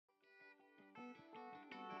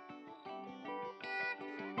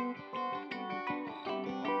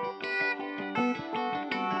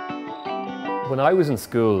When I was in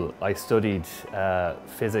school, I studied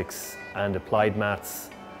physics and applied maths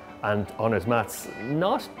and honours maths,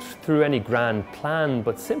 not through any grand plan,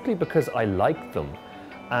 but simply because I liked them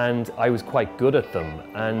and I was quite good at them.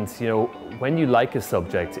 And you know, when you like a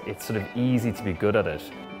subject, it's sort of easy to be good at it.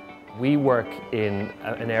 We work in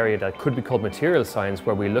an area that could be called material science,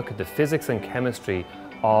 where we look at the physics and chemistry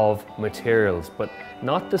of materials, but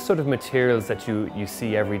not the sort of materials that you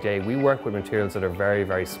see every day. We work with materials that are very,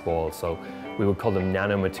 very small, so we would call them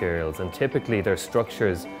nanomaterials, and typically they're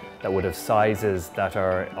structures that would have sizes that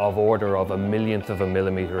are of order of 1/1000th of a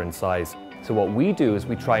millimeter in size. So what we do is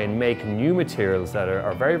we try and make new materials that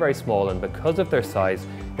are very, very small, and because of their size,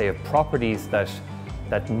 they have properties that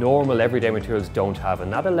normal everyday materials don't have,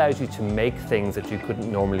 and that allows you to make things that you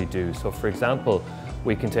couldn't normally do. So for example,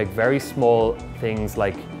 we can take very small things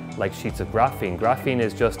like sheets of graphene. Graphene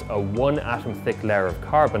is just a 1 atom thick layer of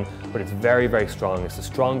carbon, but it's very, very strong. It's the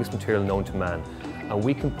strongest material known to man. And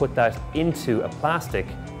we can put that into a plastic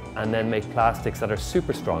and then make plastics that are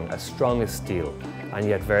super strong as steel, and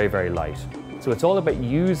yet very, very light. So it's all about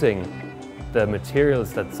using the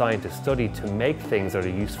materials that scientists study to make things that are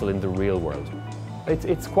useful in the real world.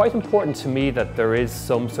 It's quite important to me that there is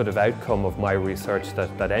some sort of outcome of my research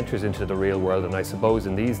that enters into the real world, and I suppose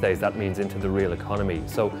in these days that means into the real economy.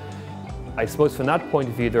 So I suppose from that point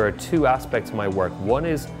of view there are two aspects of my work. One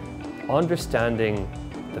is understanding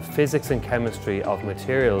the physics and chemistry of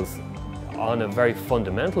materials on a very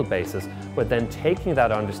fundamental basis, but then taking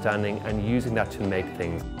that understanding and using that to make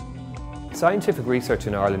things. Scientific research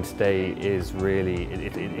in Ireland today is really,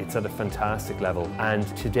 it's at a fantastic level, and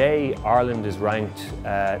today Ireland is ranked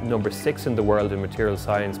number 6 in the world in material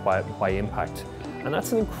science by impact, and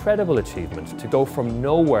that's an incredible achievement to go from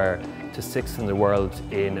nowhere to 6th in the world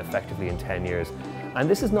effectively in 10 years. And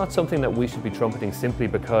this is not something that we should be trumpeting simply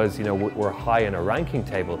because, you know, we're high in a ranking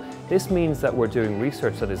table. This means that we're doing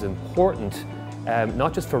research that is important,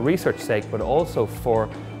 not just for research's sake, but also for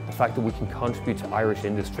the fact that we can contribute to Irish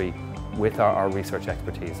industry with our research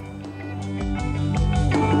expertise.